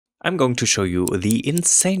I'm going to show you the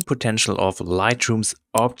insane potential of Lightroom's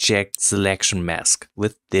Object Selection Mask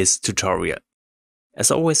with this tutorial.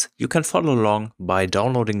 As always, you can follow along by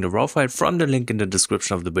downloading the raw file from the link in the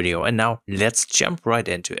description of the video, and now let's jump right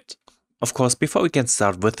into it. Of course, before we can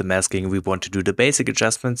start with the masking, we want to do the basic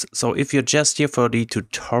adjustments, so if you're just here for the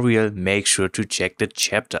tutorial, make sure to check the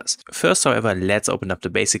chapters. First, however, let's open up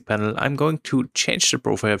the basic panel. I'm going to change the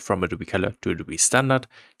profile from Adobe Color to Adobe Standard,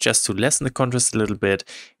 just to lessen the contrast a little bit,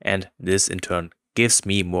 and this in turn gives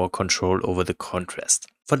me more control over the contrast.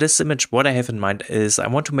 For this image, what I have in mind is I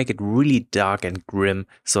want to make it really dark and grim,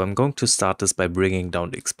 so I'm going to start this by bringing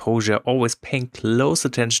down the exposure, always paying close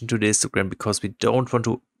attention to the histogram because we don't want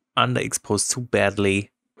to underexposed too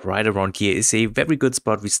badly. Right around here is a very good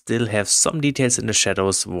spot. We still have some details in the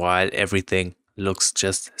shadows while everything looks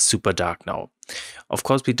just super dark now. Of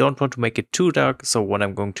course, we don't want to make it too dark, so what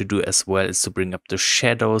I'm going to do as well is to bring up the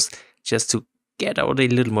shadows just to get out a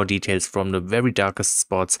little more details from the very darkest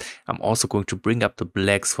spots. I'm also going to bring up the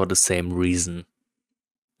blacks for the same reason.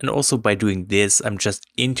 And also by doing this, I'm just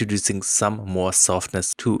introducing some more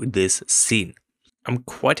softness to this scene. I'm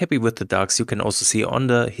quite happy with the darks. You can also see on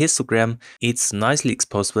the histogram, it's nicely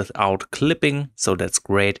exposed without clipping, so that's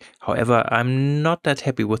great. However, I'm not that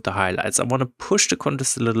happy with the highlights. I want to push the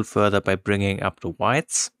contrast a little further by bringing up the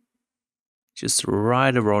whites, just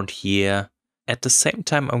right around here. At the same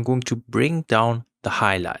time, I'm going to bring down the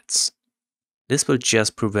highlights. This will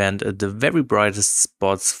just prevent the very brightest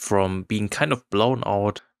spots from being kind of blown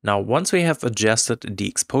out. Now, once we have adjusted the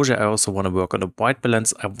exposure, I also want to work on the white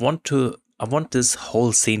balance. I want this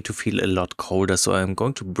whole scene to feel a lot colder, so I'm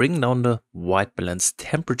going to bring down the white balance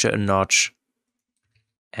temperature a notch.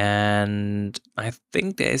 And I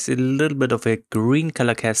think there is a little bit of a green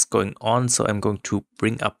color cast going on, so I'm going to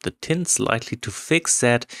bring up the tint slightly to fix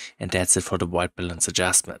that, and that's it for the white balance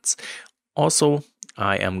adjustments. Also,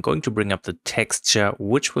 I am going to bring up the texture,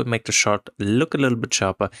 which will make the shot look a little bit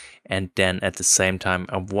sharper, and then at the same time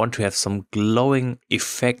I want to have some glowing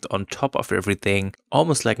effect on top of everything,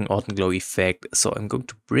 almost like an autumn glow effect. So I'm going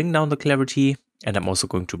to bring down the clarity, and I'm also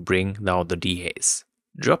going to bring down the dehaze.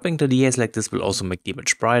 Dropping the dehaze like this will also make the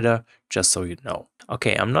image brighter, just so you know.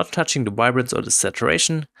 Okay, I'm not touching the vibrance or the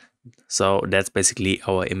saturation. So that's basically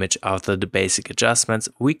our image after the basic adjustments.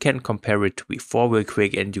 We can compare it to before real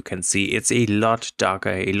quick, and you can see it's a lot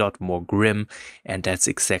darker, a lot more grim, and that's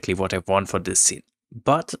exactly what I want for this scene.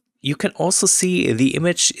 But you can also see the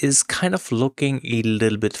image is kind of looking a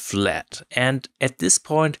little bit flat, and at this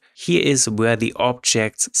point here is where the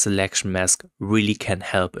Object Selection Mask really can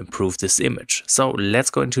help improve this image. So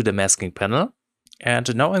let's go into the masking panel.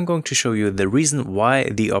 And now I'm going to show you the reason why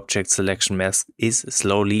the Object Selection Mask is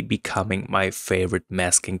slowly becoming my favorite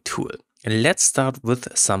masking tool. And let's start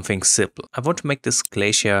with something simple. I want to make this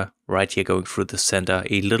glacier right here going through the center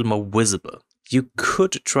a little more visible. You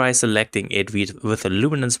could try selecting it with a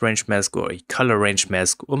luminance range mask or a color range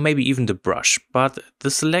mask, or maybe even the brush, but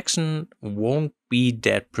the selection won't be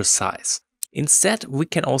that precise. Instead, we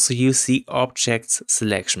can also use the Object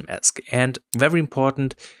Selection Mask. And very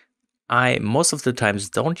important, I most of the times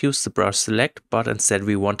don't use the brush select, but instead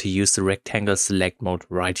we want to use the rectangle select mode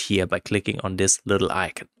right here by clicking on this little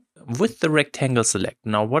icon. With the rectangle select,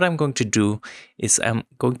 now what I'm going to do is I'm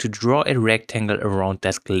going to draw a rectangle around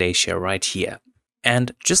that glacier right here.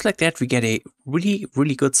 And just like that, we get a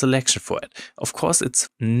really good selection for it. Of course, it's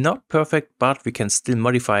not perfect, but we can still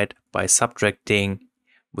modify it by subtracting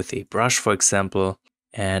with a brush, for example.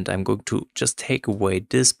 And I'm going to just take away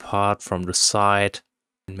this part from the side,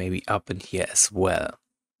 and maybe up in here as well.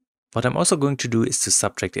 What I'm also going to do is to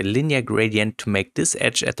subtract a linear gradient to make this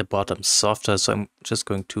edge at the bottom softer. So I'm just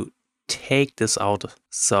going to take this out,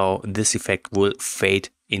 so this effect will fade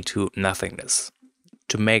into nothingness.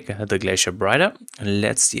 To make the glacier brighter,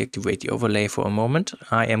 let's deactivate the overlay for a moment.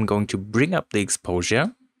 I am going to bring up the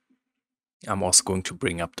exposure. I'm also going to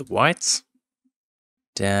bring up the whites.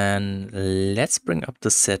 Then let's bring up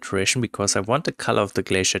the saturation because I want the color of the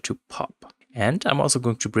glacier to pop. And I'm also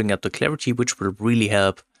going to bring up the clarity, which will really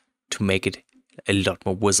help to make it a lot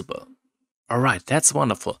more visible. All right, that's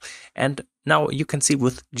wonderful. And now you can see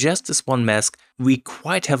with just this one mask, we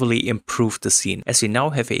quite heavily improved the scene, as we now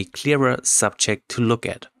have a clearer subject to look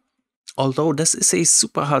at. Although this is a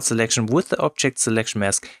super hard selection with the Object Selection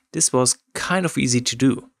Mask, this was kind of easy to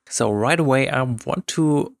do. So right away, I want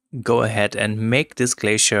to go ahead and make this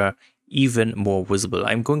glacier even more visible.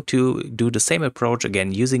 I'm going to do the same approach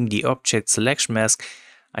again using the Object Selection Mask.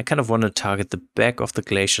 I kind of want to target the back of the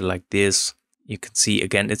glacier like this. You can see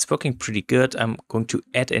again, it's working pretty good. I'm going to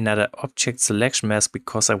add another Object Selection Mask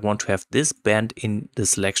because I want to have this band in the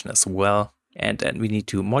selection as well. And then we need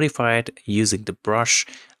to modify it using the brush.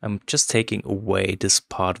 I'm just taking away this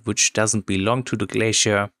part which doesn't belong to the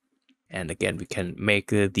glacier. And again, we can make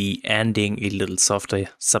the ending a little softer,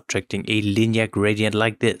 subtracting a linear gradient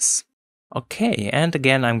like this. Okay, and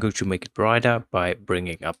again, I'm going to make it brighter by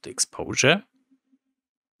bringing up the exposure.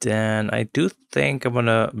 Then I do think I want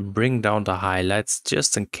to bring down the highlights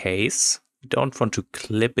just in case. We don't want to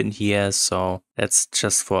clip in here, so that's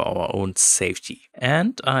just for our own safety.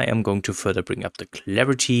 And I am going to further bring up the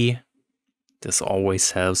clarity. This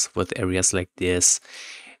always helps with areas like this.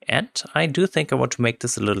 And I do think I want to make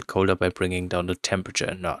this a little colder by bringing down the temperature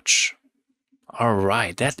a notch.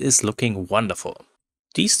 Alright, that is looking wonderful.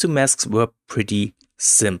 These two masks were pretty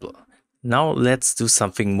simple. Now let's do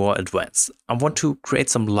something more advanced. I want to create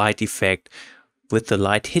some light effect with the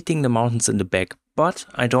light hitting the mountains in the back, but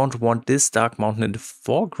I don't want this dark mountain in the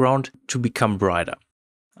foreground to become brighter.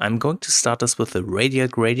 I'm going to start this with a radial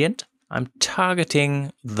gradient. I'm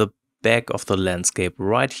targeting the back of the landscape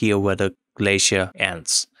right here where the glacier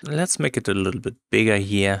ends. Let's make it a little bit bigger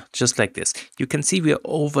here, just like this. You can see we are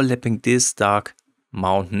overlapping this dark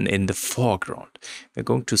mountain in the foreground. We're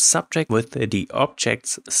going to subtract with the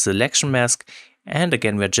Object Selection Mask, and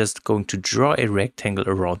again we're just going to draw a rectangle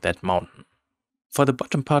around that mountain. For the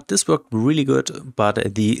bottom part this worked really good,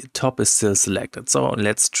 but the top is still selected. So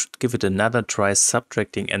let's give it another try,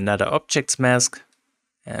 subtracting another Object Mask,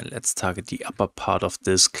 and let's target the upper part of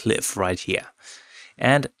this cliff right here.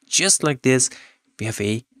 And just like this, we have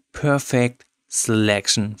a perfect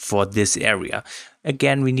selection for this area.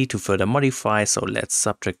 Again, we need to further modify, so let's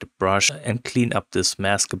subtract the brush and clean up this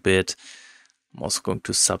mask a bit. I'm also going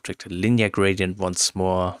to subtract the linear gradient once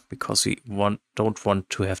more, because we don't want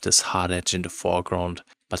to have this hard edge in the foreground.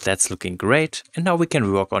 But that's looking great, and now we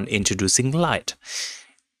can work on introducing light.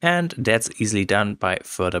 And that's easily done by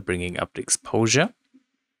further bringing up the exposure.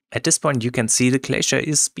 At this point you can see the glacier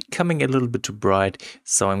is becoming a little bit too bright,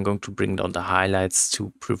 so I'm going to bring down the highlights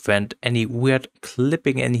to prevent any weird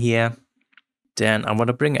clipping in here. Then I want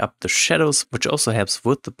to bring up the shadows, which also helps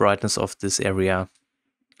with the brightness of this area.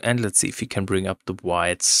 And let's see if we can bring up the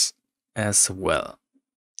whites as well.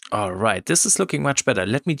 Alright, this is looking much better.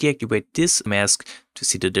 Let me deactivate this mask to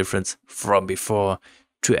see the difference from before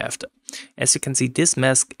to after. As you can see, this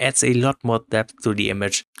mask adds a lot more depth to the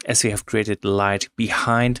image as we have created light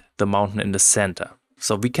behind the mountain in the center.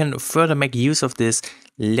 So we can further make use of this.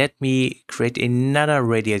 Let me create another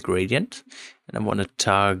radial gradient, and I want to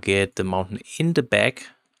target the mountain in the back,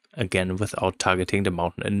 again without targeting the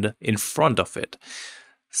mountain in front of it.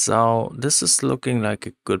 So this is looking like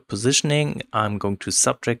a good positioning. I'm going to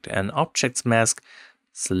subtract an Objects Mask,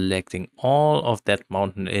 selecting all of that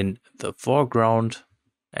mountain in the foreground.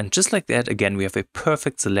 And just like that, again, we have a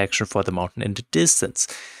perfect selection for the mountain in the distance.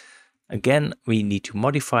 Again, we need to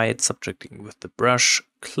modify it, subtracting with the brush,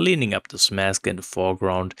 cleaning up this mask in the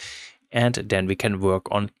foreground, and then we can work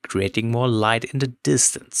on creating more light in the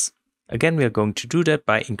distance. Again, we are going to do that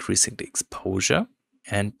by increasing the exposure,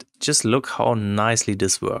 and just look how nicely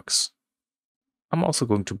this works. I'm also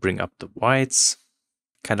going to bring up the whites,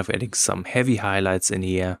 kind of adding some heavy highlights in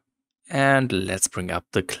here, and let's bring up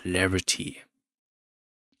the clarity.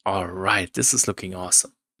 Alright, this is looking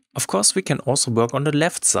awesome. Of course, we can also work on the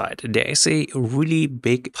left side. There is a really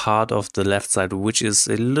big part of the left side which is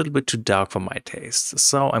a little bit too dark for my taste.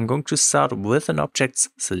 So I'm going to start with an Object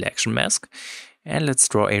Selection Mask, and let's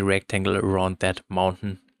draw a rectangle around that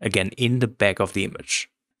mountain, again in the back of the image.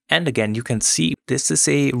 And again, you can see this is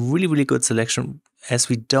a really good selection, as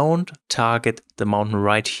we don't target the mountain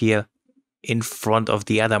right here in front of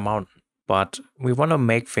the other mountain. But we want to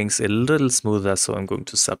make things a little smoother, so I'm going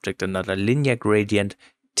to subtract another linear gradient,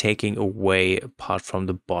 taking away a part from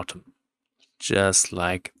the bottom, just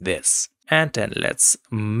like this. And then let's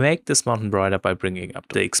make this mountain brighter by bringing up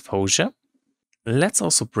the exposure. Let's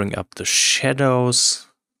also bring up the shadows.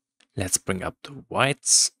 Let's bring up the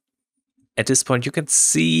whites. At this point you can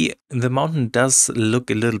see the mountain does look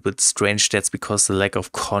a little bit strange. That's because the lack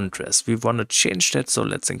of contrast. We want to change that, so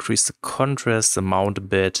let's increase the contrast amount a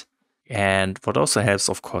bit. And what also helps,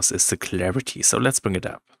 of course, is the clarity. So let's bring it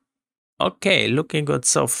up. Okay, looking good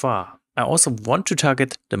so far. I also want to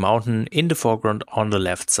target the mountain in the foreground on the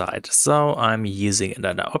left side. So I'm using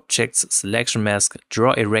another Objects Selection Mask,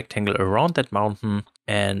 draw a rectangle around that mountain.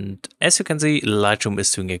 And as you can see, Lightroom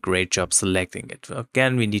is doing a great job selecting it.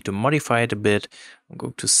 Again, we need to modify it a bit. I'm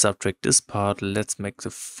going to subtract this part. Let's make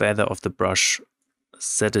the feather of the brush,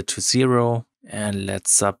 set it to 0. And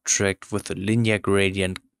let's subtract with the linear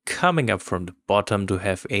gradient coming up from the bottom to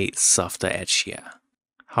have a softer edge here.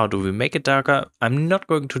 How do we make it darker? I'm not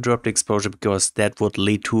going to drop the exposure because that would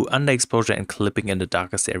lead to underexposure and clipping in the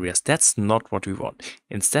darkest areas. That's not what we want.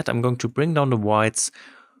 Instead, I'm going to bring down the whites,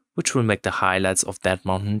 which will make the highlights of that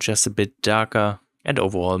mountain just a bit darker and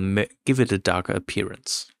overall give it a darker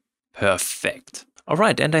appearance. Perfect.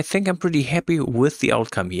 Alright, and I think I'm pretty happy with the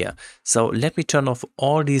outcome here. So let me turn off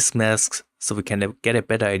all these masks so we can get a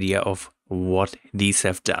better idea of what these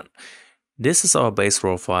have done. This is our base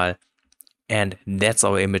raw file. And that's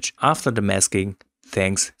our image after the masking,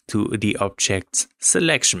 thanks to the Object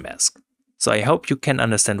Selection Mask. So I hope you can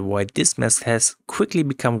understand why this mask has quickly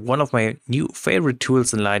become one of my new favorite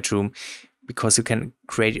tools in Lightroom, because you can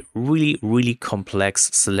create really complex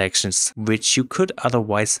selections which you could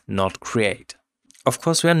otherwise not create. Of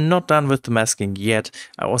course, we are not done with the masking yet.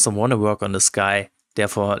 I also want to work on the sky.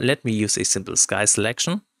 Therefore, let me use a simple sky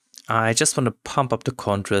selection. I just want to pump up the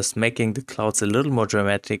contrast, making the clouds a little more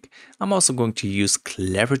dramatic. I'm also going to use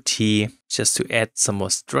clarity just to add some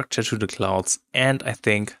more structure to the clouds. And I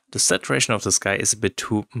think the saturation of the sky is a bit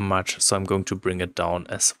too much, so I'm going to bring it down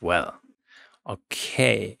as well.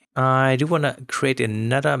 Okay, I do want to create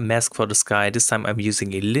another mask for the sky. This time I'm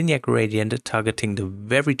using a linear gradient targeting the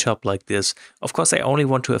very top like this. Of course, I only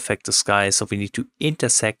want to affect the sky, so we need to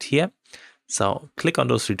intersect here. So click on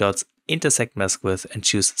those three dots, intersect mask with, and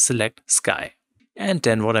choose select sky. And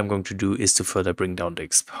then what I'm going to do is to further bring down the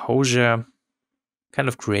exposure, kind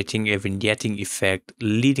of creating a vignetting effect,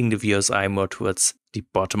 leading the viewer's eye more towards the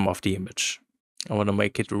bottom of the image. I want to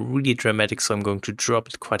make it really dramatic, so I'm going to drop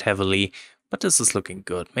it quite heavily, but this is looking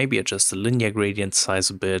good. Maybe adjust the linear gradient size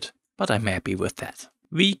a bit, but I'm happy with that.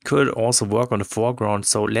 We could also work on the foreground,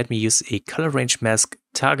 so let me use a color range mask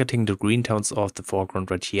targeting the green tones of the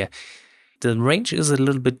foreground right here. The range is a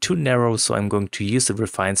little bit too narrow, so I'm going to use the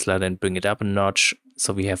refine slider and bring it up a notch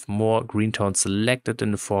so we have more green tones selected in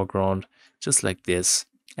the foreground, just like this.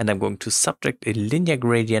 And I'm going to subtract a linear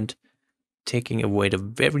gradient, taking away the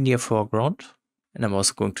very near foreground. And I'm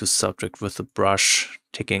also going to subtract with the brush,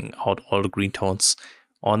 taking out all the green tones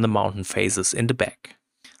on the mountain faces in the back.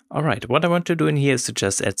 Alright, what I want to do in here is to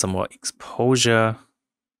just add some more exposure,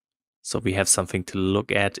 so we have something to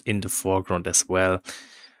look at in the foreground as well.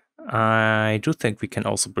 I do think we can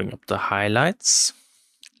also bring up the highlights.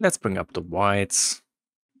 Let's bring up the whites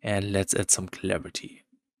and let's add some clarity.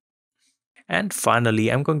 And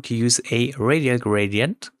finally, I'm going to use a radial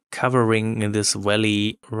gradient covering this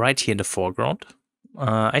valley right here in the foreground.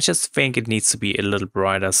 I just think it needs to be a little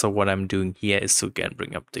brighter. So what I'm doing here is to again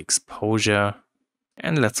bring up the exposure,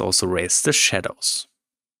 and let's also raise the shadows.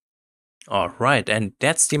 Alright, and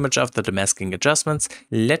that's the image after the masking adjustments.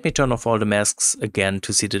 Let me turn off all the masks again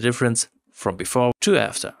to see the difference from before to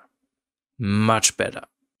after. Much better.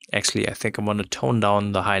 Actually, I think I want to tone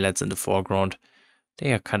down the highlights in the foreground.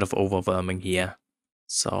 They are kind of overwhelming here.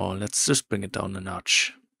 So let's just bring it down a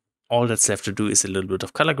notch. All that's left to do is a little bit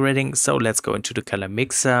of color grading. So let's go into the color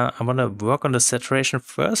mixer. I want to work on the saturation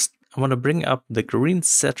first. I want to bring up the green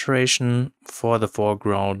saturation for the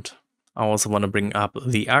foreground. I also want to bring up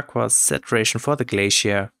the aqua saturation for the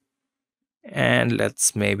glacier. And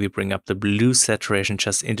let's maybe bring up the blue saturation,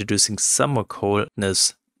 just introducing some more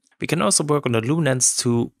coldness. We can also work on the luminance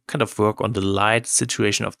to kind of work on the light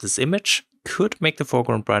situation of this image. Could make the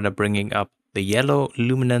foreground brighter, bringing up the yellow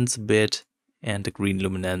luminance a bit and the green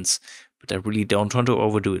luminance, but I really don't want to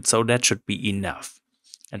overdo it, so that should be enough.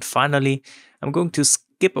 And finally, I'm going to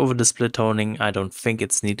skip over the split toning. I don't think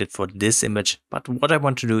it's needed for this image, but what I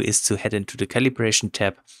want to do is to head into the calibration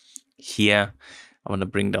tab. Here, I want to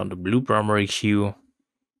bring down the blue primary hue,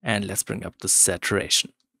 and let's bring up the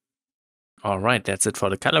saturation. Alright, that's it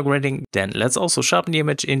for the color grading. Then let's also sharpen the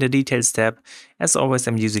image in the details tab. As always,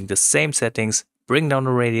 I'm using the same settings. Bring down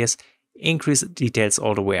the radius, increase the details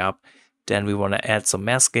all the way up. Then we want to add some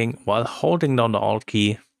masking while holding down the Alt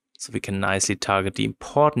key, so we can nicely target the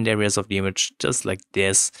important areas of the image just like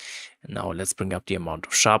this. And now let's bring up the amount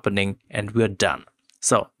of sharpening and we're done.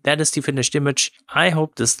 So that is the finished image. I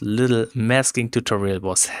hope this little masking tutorial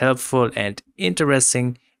was helpful and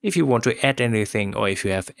interesting. If you want to add anything or if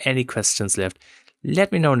you have any questions left,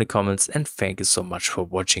 let me know in the comments, and thank you so much for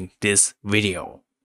watching this video.